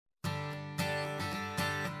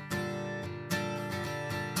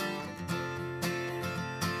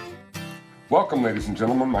Welcome, ladies and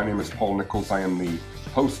gentlemen. My name is Paul Nichols. I am the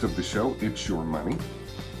host of the show, It's Your Money,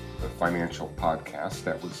 the financial podcast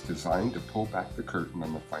that was designed to pull back the curtain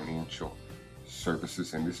on the financial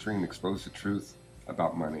services industry and expose the truth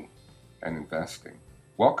about money and investing.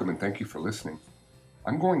 Welcome and thank you for listening.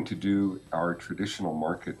 I'm going to do our traditional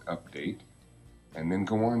market update and then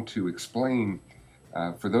go on to explain,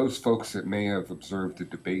 for those folks that may have observed the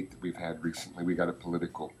debate that we've had recently. We got a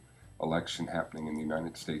political election happening in the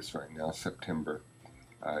United States right now, September.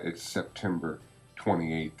 It's September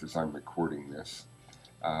 28th as I'm recording this.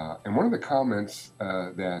 And one of the comments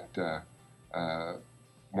that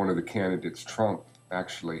one of the candidates, Trump,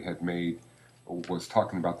 actually had made was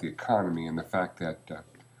talking about the economy and the fact that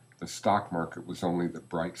the stock market was only the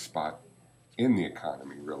bright spot in the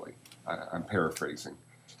economy, really. I'm paraphrasing.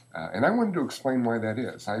 And I wanted to explain why that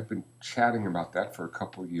is. I've been chatting about that for a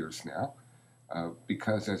couple of years now.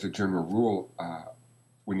 Because as a general rule,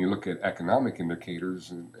 when you look at economic indicators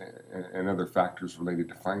and other factors related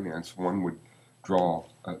to finance, one would draw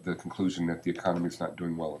the conclusion that the economy is not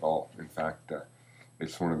doing well at all. In fact,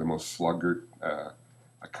 it's one of the most sluggard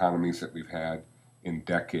economies that we've had in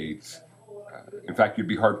decades. In fact, you'd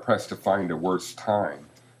be hard-pressed to find a worse time.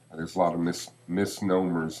 There's a lot of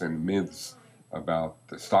misnomers and myths about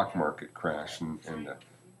the stock market crash, and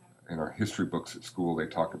in our history books at school, they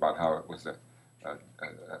talk about how it was a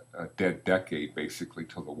dead decade, basically,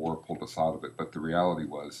 till the war pulled us out of it. But the reality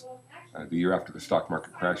was, the year after the stock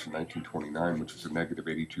market crash in 1929, which was a negative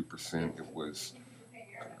 82%, it was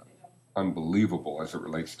unbelievable as it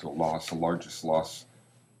relates to a loss, the largest loss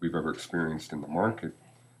we've ever experienced in the market.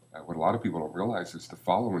 What a lot of people don't realize is the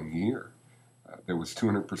following year, there was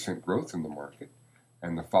 200% growth in the market,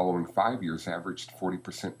 and the following 5 years averaged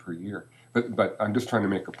 40% per year. But I'm just trying to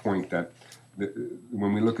make a point that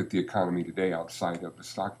when we look at the economy today outside of the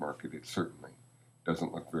stock market, it certainly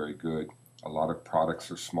doesn't look very good. A lot of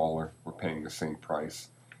products are smaller. We're paying the same price.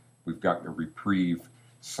 We've gotten a reprieve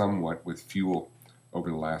somewhat with fuel over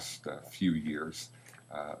the last few years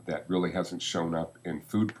that really hasn't shown up in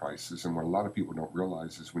food prices. And what a lot of people don't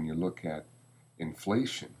realize is when you look at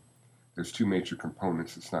inflation, there's two major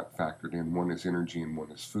components that's not factored in. One is energy and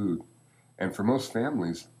one is food. And for most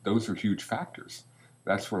families, those are huge factors.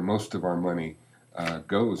 That's where most of our money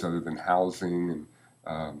goes, other than housing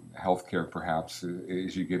and healthcare, perhaps,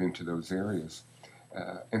 as you get into those areas.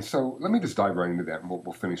 And so let me just dive right into that, and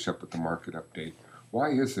we'll finish up with the market update. Why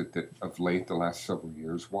is it that of late, the last several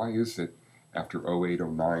years, why is it after 08,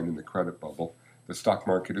 09 and the credit bubble, the stock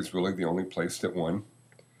market is really the only place that one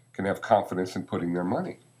can have confidence in putting their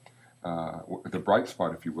money? The bright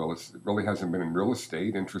spot, if you will, it really hasn't been in real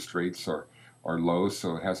estate. Interest rates are low,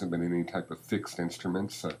 so it hasn't been any type of fixed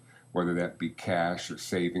instruments, whether that be cash or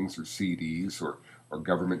savings or CDs or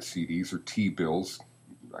government CDs or T-bills.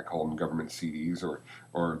 I call them government CDs,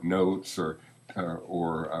 or notes or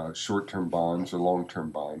short-term bonds or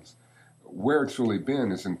long-term bonds. Where it's really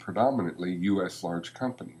been is in predominantly U.S. large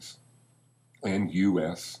companies and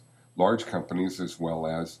U.S. large companies as well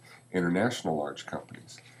as international large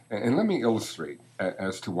companies. And let me illustrate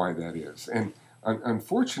as to why that is. And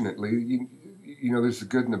unfortunately, you know, there's a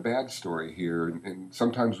good and a bad story here, and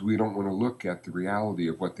sometimes we don't want to look at the reality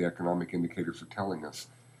of what the economic indicators are telling us.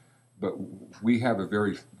 But we have a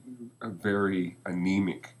very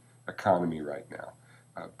anemic economy right now.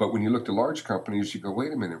 But when you look to large companies, you go,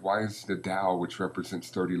 wait a minute, why is the Dow, which represents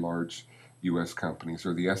 30 large U.S. companies,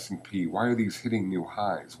 or the S&P, why are these hitting new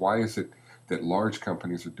highs? Why is it that large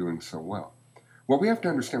companies are doing so well? Well, we have to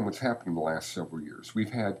understand what's happened in the last several years.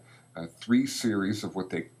 We've had 3 series of what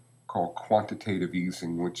they call quantitative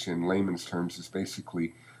easing, which in layman's terms is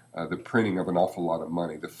basically the printing of an awful lot of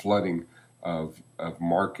money, the flooding of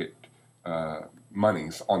market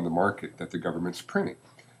monies on the market that the government's printing.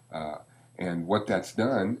 And what that's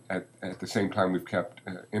done, at the same time we've kept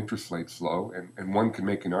interest rates low, and one can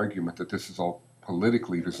make an argument that this is all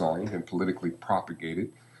politically designed and politically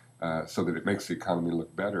propagated so that it makes the economy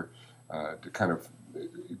look better, to kind of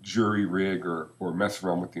jury rig or mess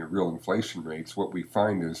around with the real inflation rates. What we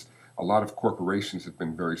find is a lot of corporations have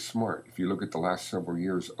been very smart. If you look at the last several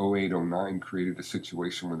years, 08, 09 created a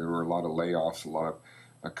situation where there were a lot of layoffs, a lot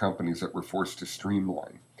of companies that were forced to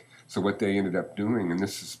streamline. So what they ended up doing, and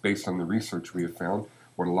this is based on the research we have found,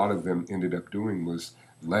 what a lot of them ended up doing was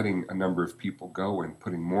letting a number of people go and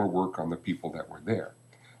putting more work on the people that were there.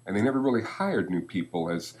 And they never really hired new people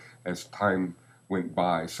as time went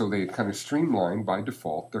by. So they had kind of streamlined by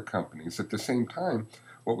default their companies. At the same time,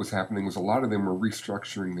 what was happening was a lot of them were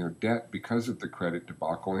restructuring their debt because of the credit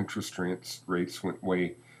debacle. Interest rates went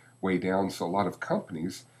way down. So a lot of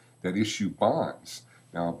companies that issue bonds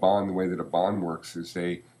Now, a bond, the way that a bond works is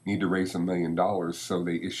they need to raise $1 million, so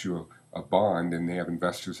they issue a bond, and they have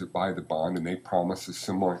investors that buy the bond, and they promise a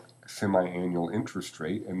similar semi-annual interest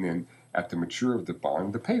rate, and then at the mature of the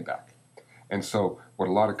bond, the payback. And so what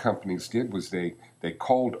a lot of companies did was they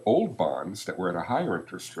called old bonds that were at a higher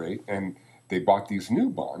interest rate, and they bought these new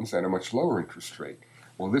bonds at a much lower interest rate.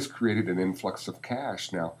 Well, this created an influx of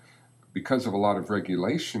cash. Now, because of a lot of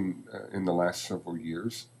regulation in the last several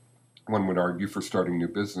years, one would argue for starting new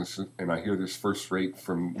businesses, and I hear this first rate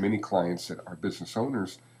from many clients that are business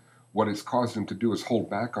owners, what it's caused them to do is hold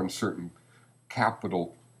back on certain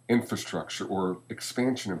capital infrastructure or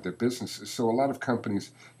expansion of their businesses. So a lot of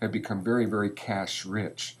companies have become very, very cash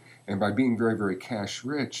rich. And by being very, very cash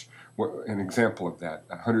rich, an example of that,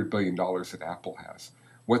 $100 billion that Apple has,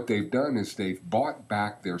 what they've done is they've bought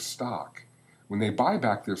back their stock. When they buy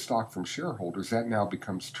back their stock from shareholders, that now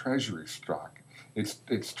becomes treasury stock.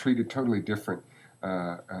 It's treated totally different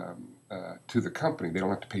to the company. They don't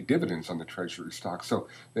have to pay dividends on the treasury stock. So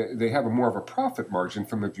they have a more of a profit margin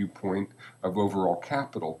from the viewpoint of overall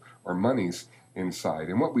capital or monies inside.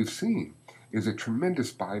 And what we've seen is a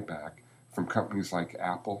tremendous buyback from companies like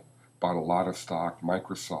Apple, bought a lot of stock,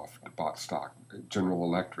 Microsoft bought stock, General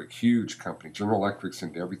Electric, huge company. General Electric's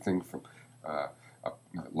into everything from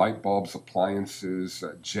light bulbs, appliances,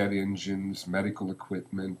 jet engines, medical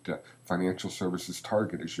equipment, financial services.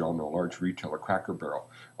 Target, as you all know, a large retailer, Cracker Barrel,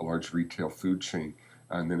 a large retail food chain,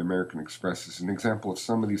 and then American Express is an example of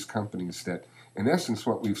some of these companies that, in essence,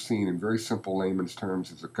 what we've seen in very simple layman's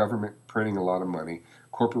terms is a government printing a lot of money,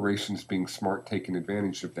 corporations being smart, taking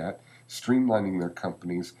advantage of that, streamlining their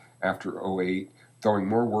companies after '08, throwing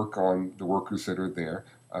more work on the workers that are there.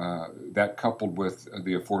 That coupled with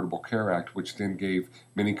the Affordable Care Act, which then gave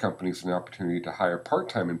many companies an opportunity to hire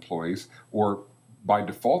part-time employees, or by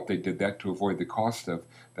default they did that to avoid the cost of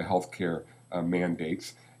the healthcare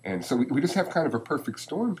mandates. And so we just have kind of a perfect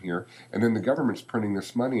storm here. And then the government's printing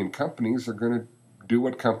this money, and companies are going to do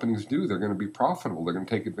what companies do. They're going to be profitable. They're going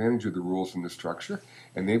to take advantage of the rules and the structure.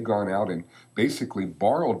 And they've gone out and basically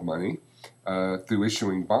borrowed money through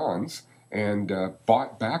issuing bonds and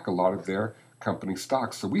bought back a lot of their company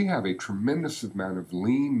stocks. So we have a tremendous amount of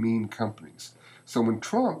lean, mean companies. So when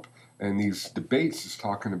Trump and these debates is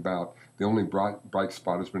talking about the only bright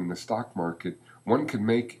spot has been in the stock market, one could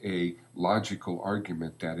make a logical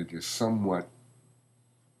argument that it is somewhat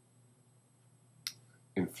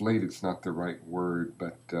inflated, it's not the right word,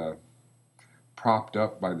 but propped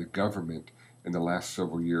up by the government in the last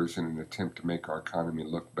several years in an attempt to make our economy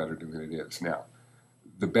look better than it is. Now,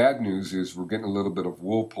 the bad news is we're getting a little bit of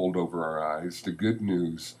wool pulled over our eyes. The good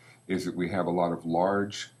news is that we have a lot of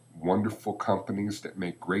large, wonderful companies that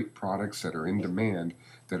make great products that are in demand,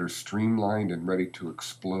 that are streamlined and ready to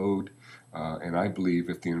explode. And I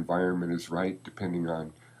believe if the environment is right, depending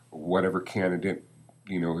on whatever candidate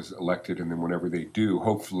is elected, and then whatever they do,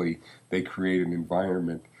 hopefully they create an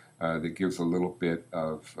environment that gives a little bit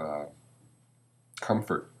of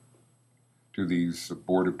comfort to these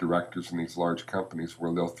board of directors in these large companies,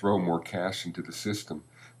 where they'll throw more cash into the system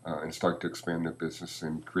and start to expand their business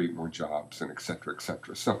and create more jobs, and et cetera, et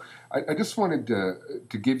cetera. So I just wanted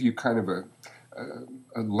to give you kind of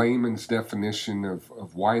a layman's definition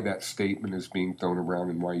of why that statement is being thrown around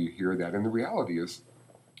and why you hear that. And the reality is,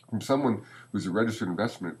 from someone who's a registered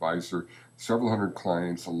investment advisor, several hundred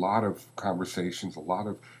clients, a lot of conversations, a lot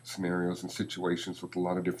of scenarios and situations with a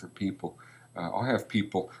lot of different people, I'll have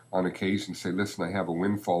people on occasion say, listen, I have a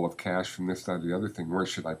windfall of cash from this, that, or the other thing. Where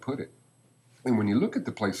should I put it? And when you look at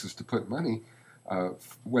the places to put money,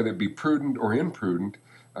 whether it be prudent or imprudent,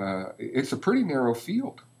 it's a pretty narrow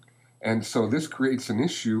field. And so this creates an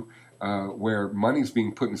issue where money's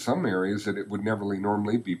being put in some areas that it would never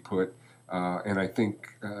normally be put. And I think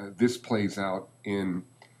this plays out in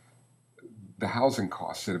the housing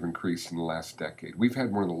costs that have increased in the last decade. We've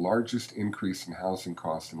had one of the largest increase in housing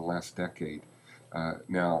costs in the last decade.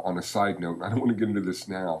 Now, on a side note, I don't want to get into this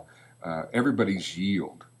now, everybody's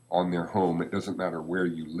yield on their home, it doesn't matter where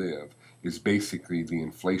you live, is basically the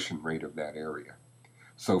inflation rate of that area.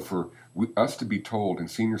 So for us to be told,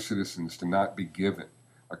 and senior citizens to not be given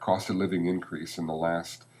a cost of living increase in the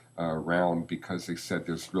last round because they said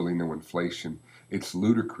there's really no inflation, it's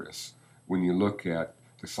ludicrous when you look at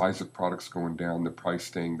the size of products going down, the price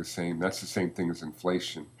staying the same. That's the same thing as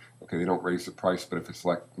inflation. Okay, they don't raise the price, but if it's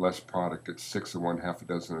less product, it's 6 of one, half a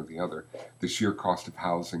dozen of the other. The sheer cost of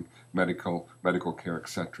housing, medical care, et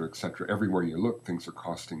cetera, everywhere you look, things are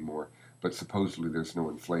costing more, but supposedly there's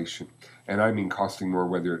no inflation. And I mean costing more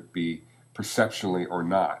whether it be perceptionally or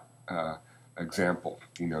not. Example,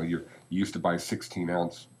 you used to buy a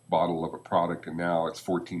 16-ounce bottle of a product, and now it's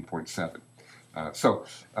 14.7.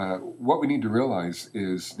 What we need to realize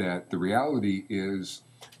is that the reality is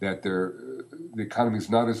that the economy is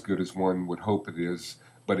not as good as one would hope it is,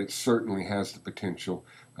 but it certainly has the potential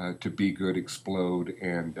to be good, explode,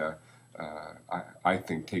 and I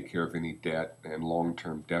think take care of any debt and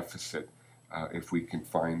long-term deficit if we can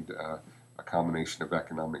find a combination of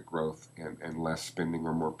economic growth and less spending,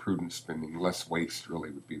 or more prudent spending. Less waste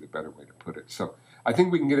really would be the better way to put it. So I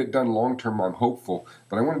think we can get it done long term. I'm hopeful,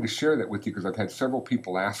 but I wanted to share that with you because I've had several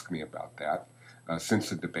people ask me about that since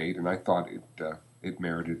the debate, and I thought it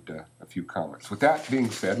merited a few comments. With that being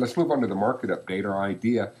said, let's move on to the market update. Our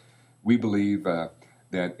idea, we believe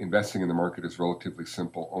that investing in the market is relatively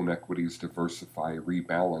simple. Own equities, diversify,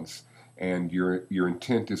 rebalance, and your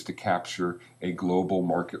intent is to capture a global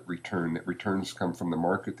market return. That returns come from the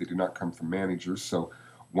market, they do not come from managers. So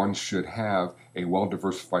one should have a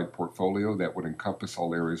well-diversified portfolio that would encompass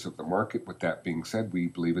all areas of the market. With that being said, we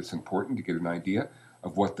believe it's important to get an idea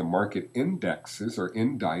of what the market indexes or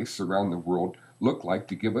indice around the world look like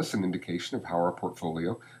to give us an indication of how our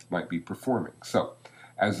portfolio might be performing. So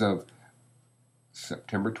as of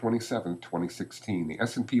September 27, 2016, the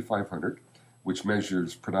S&P 500, which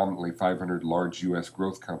measures predominantly 500 large U.S.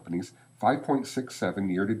 growth companies,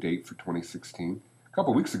 5.67 year-to-date for 2016. A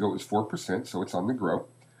couple weeks ago it was 4%, so it's on the grow.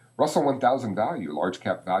 Russell 1000 value, large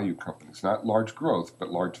cap value companies, not large growth,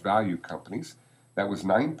 but large value companies. That was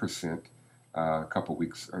 9% a couple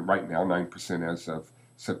weeks, right now 9% as of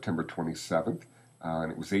September 27th,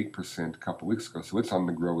 and it was 8% a couple weeks ago, so it's on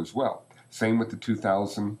the grow as well. Same with the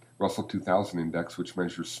 2000, Russell 2000 index, which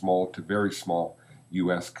measures small to very small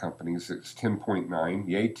U.S. companies. It's 10.9,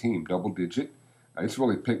 yay team, double digit. It's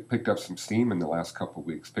really picked up some steam in the last couple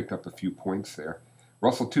weeks, picked up a few points there.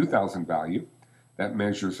 Russell 2000 value, that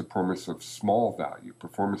measures the performance of small value,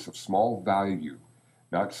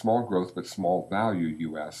 not small growth, but small value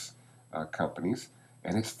U.S. Companies,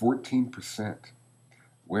 and it's 14%.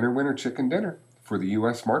 Winner, chicken dinner for the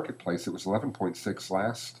U.S. marketplace. It was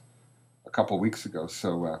 11.6 a couple weeks ago.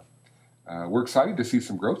 So we're excited to see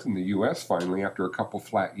some growth in the U.S. finally after a couple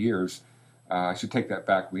flat years. I should take that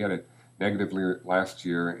back. We had a negative year last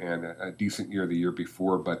year and a decent year the year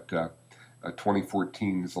before, but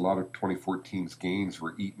 2014's, a lot of 2014's gains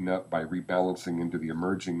were eaten up by rebalancing into the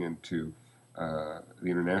emerging, into the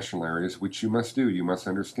international areas, which you must do. You must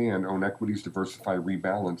understand, own equities, diversify,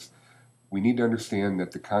 rebalance. We need to understand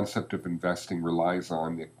that the concept of investing relies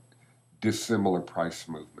on the dissimilar price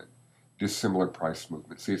movement.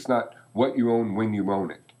 See, it's not what you own when you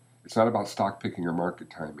own it. It's not about stock picking or market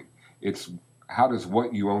timing. It's how does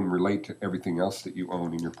what you own relate to everything else that you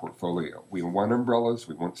own in your portfolio. We want umbrellas,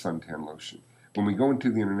 we want suntan lotion. When we go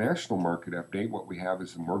into the international market update, what we have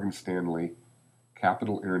is the Morgan Stanley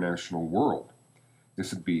Capital International World.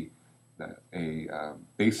 This would be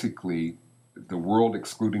basically the world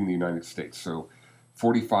excluding the United States. So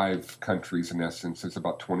 45 countries in essence. It's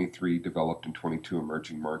about 23 developed and 22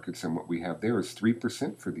 emerging markets, and what we have there is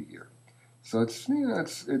 3% for the year. So it's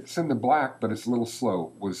in the black, but it's a little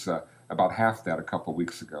slow. It was about half that a couple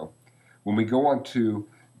weeks ago. When we go on to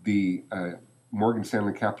the Morgan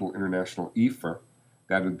Stanley Capital International EFA,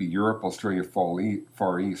 that would be Europe, Australia,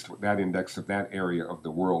 Far East. That index of that area of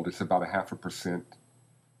the world, it's about 0.5%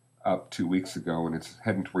 up 2 weeks ago, and it's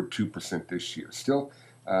heading toward 2% this year. Still,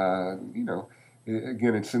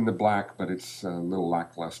 again, it's in the black, but it's a little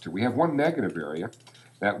lackluster. We have one negative area.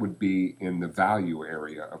 That would be in the value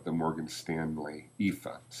area of the Morgan Stanley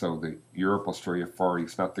EFA. So the Europe, Australia, Far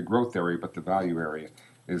East, not the growth area, but the value area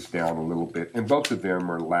is down a little bit. And both of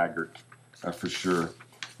them are laggard for sure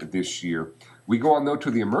this year. We go on, though,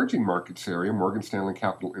 to the emerging markets area, Morgan Stanley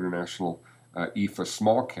Capital International EFA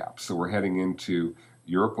small cap. So we're heading into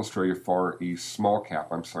Europe, Australia, Far East, small cap.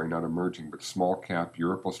 I'm sorry, not emerging, but small cap,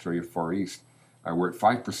 Europe, Australia, Far East. We're at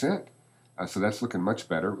 5%. So that's looking much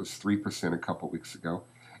better. It was 3% a couple weeks ago.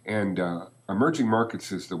 And emerging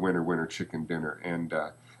markets is the winner, chicken dinner. And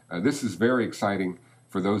this is very exciting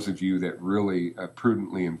for those of you that really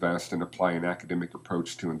prudently invest and apply an academic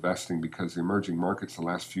approach to investing, because the emerging markets the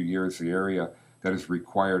last few years, the area that has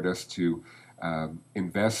required us to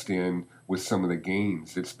invest in with some of the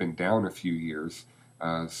gains. It's been down a few years.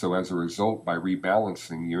 So as a result, by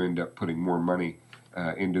rebalancing, you end up putting more money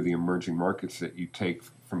into the emerging markets that you take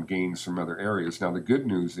from gains from other areas. Now, the good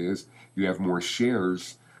news is you have more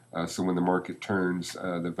shares, so when the market turns,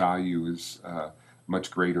 the value is much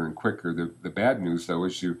greater and quicker. The bad news, though,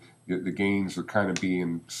 is the gains are kind of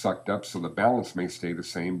being sucked up, so the balance may stay the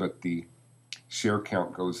same, but the share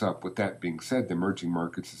count goes up. With that being said, the emerging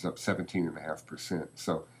markets is up 17.5%.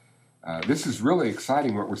 So this is really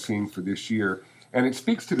exciting what we're seeing for this year. And it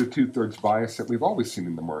speaks to the two-thirds bias that we've always seen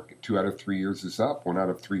in the market. 2 out of 3 years is up, 1 out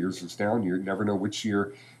of 3 years is down. You never know which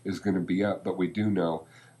year is going to be up, but we do know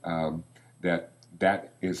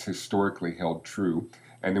that is historically held true.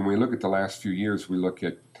 And then we look at the last few years, we look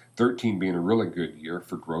at 13 being a really good year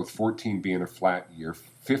for growth, 14 being a flat year,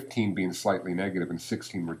 15 being slightly negative, and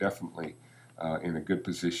 16 were definitely in a good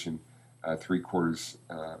position 3/4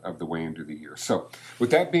 of the way into the year. So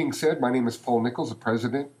with that being said, my name is Paul Nichols, the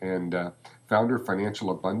president and founder of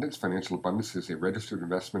Financial Abundance. Financial Abundance is a registered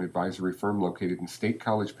investment advisory firm located in State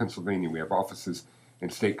College, Pennsylvania. We have offices in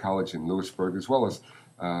State College in Lewisburg, as well as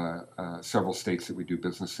several states that we do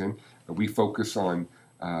business in. We focus on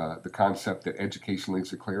the concept that education leads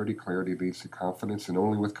to clarity, clarity leads to confidence, and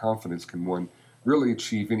only with confidence can one really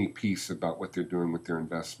achieve any peace about what they're doing with their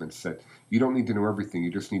investments. That you don't need to know everything,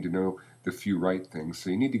 you just need to know the few right things. So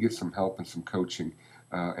you need to get some help and some coaching,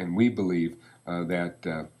 and we believe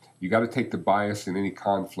that you got to take the bias and any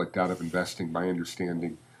conflict out of investing by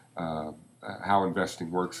understanding how investing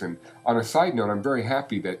works. And on a side note, I'm very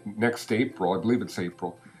happy that next April, I believe it's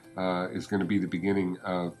April, is going to be the beginning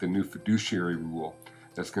of the new fiduciary rule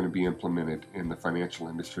that's going to be implemented in the financial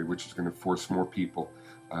industry, which is going to force more people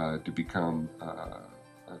to become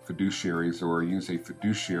fiduciaries or use a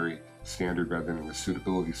fiduciary standard rather than a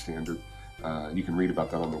suitability standard. You can read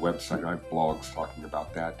about that on the website. I have blogs talking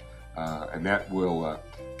about that. And that will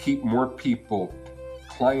keep more people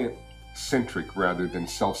client-centric rather than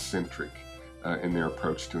self-centric in their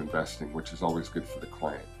approach to investing, which is always good for the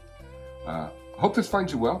client. Hope this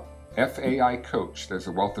finds you well. FAI Coach. There's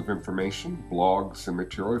a wealth of information, blogs, and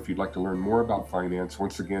material. If you'd like to learn more about finance,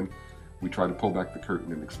 once again, we try to pull back the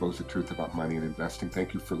curtain and expose the truth about money and investing.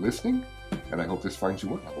 Thank you for listening, and I hope this finds you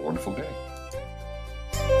well. Have a wonderful day.